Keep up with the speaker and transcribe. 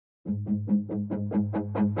You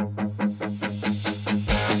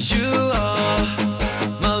are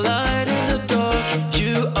my light in the dark.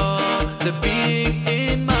 You are the beating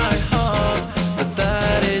in my heart. But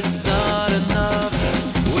that is not enough.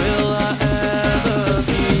 Will I ever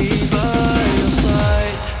be by your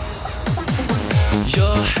side?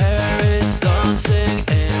 Your hair is dancing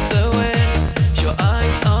in the wind. Your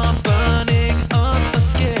eyes are burning on my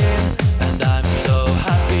skin. And I'm so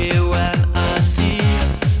happy when I see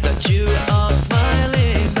that you are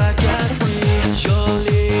smiling back at me. You're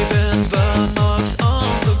leaving burn marks on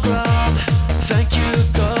the ground. Thank you,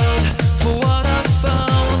 God, for what I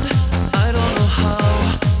found. I don't know how,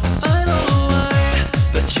 I don't know why,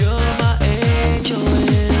 but you're my angel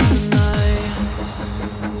in the night.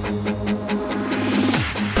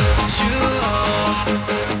 You are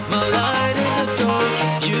my light in the dark.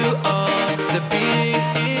 You are the beat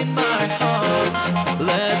in my heart.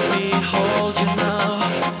 Let me hold you now,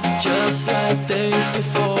 just like days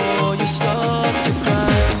before.